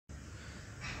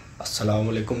अस्सलाम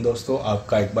वालेकुम दोस्तों,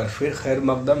 आपका एक बार फिर खैर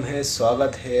मकदम है।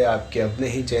 स्वागत है आपके अपने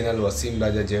ही चैनल वसीम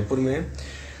राजा जयपुर में।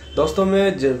 दोस्तों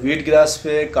मैं वीट ग्रास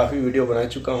पे काफ़ी वीडियो बना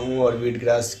चुका हूँ और वीट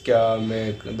ग्रास क्या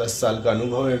मैं 10 साल का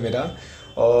अनुभव है मेरा,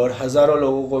 और हज़ारों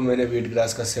लोगों को मैंने वीट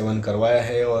ग्रास का सेवन करवाया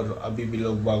है और अभी भी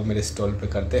लोग बाग मेरे स्टॉल पे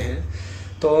करते हैं।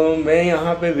 तो मैं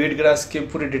यहाँ पे वीट ग्रास की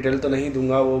पूरी डिटेल तो नहीं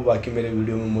दूंगा, वो बाकी मेरे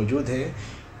वीडियो में मौजूद है।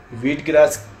 वीट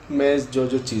ग्रास में जो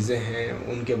जो चीज़ें हैं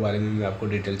उनके बारे में मैं आपको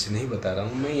डिटेल से नहीं बता रहा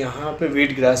हूँ। मैं यहाँ पे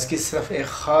वीट ग्रास की सिर्फ एक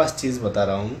ख़ास चीज़ बता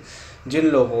रहा हूँ, जिन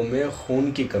लोगों में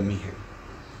खून की कमी है।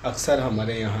 अक्सर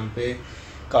हमारे यहाँ पे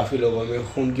काफ़ी लोगों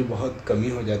में खून की बहुत कमी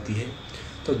हो जाती है,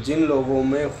 तो जिन लोगों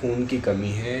में खून की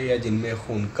कमी है या जिनमें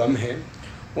खून कम है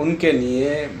उनके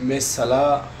लिए मैं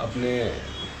सलाह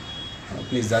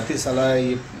अपनी ज़ाती सलाह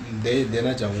ये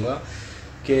देना चाहूँगा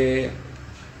कि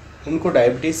उनको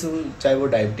डायबिटीज़, चाहे वो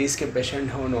डायबिटीज़ के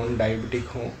पेशेंट हों, नॉन डायबिटिक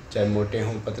हों, चाहे मोटे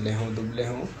हों, पतले हों, दुबले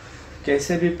हों,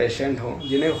 कैसे भी पेशेंट हों,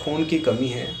 जिन्हें खून की कमी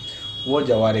है वो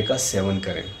जवारे का सेवन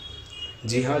करें।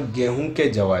 जी हाँ, गेहूं के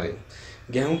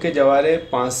जवारे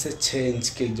 5 से 6 इंच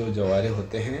के जो जवारे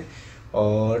होते हैं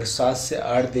और 7 से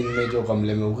 8 दिन में जो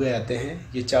गमले में उगे आते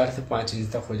हैं, ये 4 से 5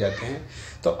 इंच तक हो जाते हैं।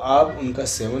 तो आप उनका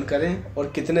सेवन करें।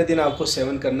 और कितने दिन आपको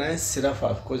सेवन करना है, सिर्फ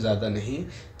आपको ज़्यादा नहीं,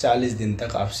 40 दिन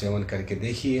तक आप सेवन करके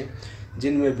देखिए।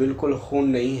 जिनमें बिल्कुल खून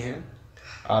नहीं है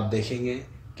आप देखेंगे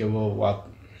कि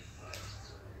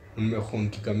उनमें खून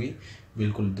की कमी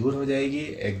बिल्कुल दूर हो जाएगी,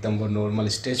 एकदम वो नॉर्मल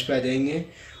स्टेज पे आ जाएंगे।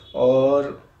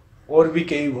 और भी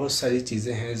कई बहुत सारी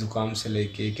चीज़ें हैं, ज़ुकाम से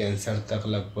लेके कैंसर तक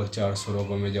लगभग 400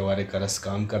 रोगों में जवारे का रस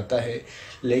काम करता है।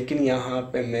 लेकिन यहाँ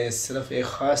पे मैं सिर्फ एक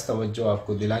ख़ास तवज्जो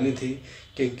आपको दिलानी थी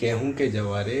कि गेहूं के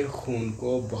जवारे खून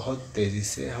को बहुत तेज़ी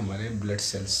से हमारे ब्लड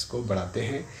सेल्स को बढ़ाते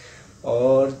हैं,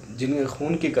 और जिनमें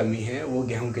खून की कमी है वो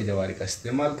गेहूं के जवारे का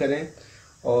इस्तेमाल करें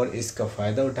और इसका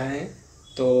फ़ायदा उठाएं।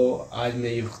 तो आज मैं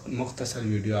ये मुख्तसर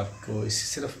वीडियो आपको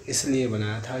सिर्फ इसलिए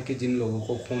बनाया था कि जिन लोगों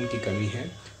को खून की कमी है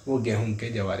वो गेहूं के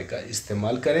जवारे का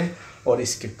इस्तेमाल करें और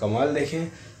इसके कमाल देखें।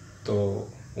 तो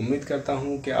उम्मीद करता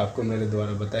हूं कि आपको मेरे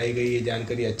द्वारा बताई गई ये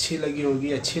जानकारी अच्छी लगी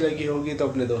होगी तो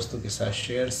अपने दोस्तों के साथ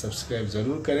शेयर सब्सक्राइब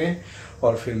ज़रूर करें।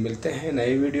 और फिर मिलते हैं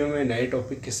नए वीडियो में नए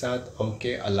टॉपिक के साथ।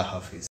 ओके, अल्लाह हाफिज़।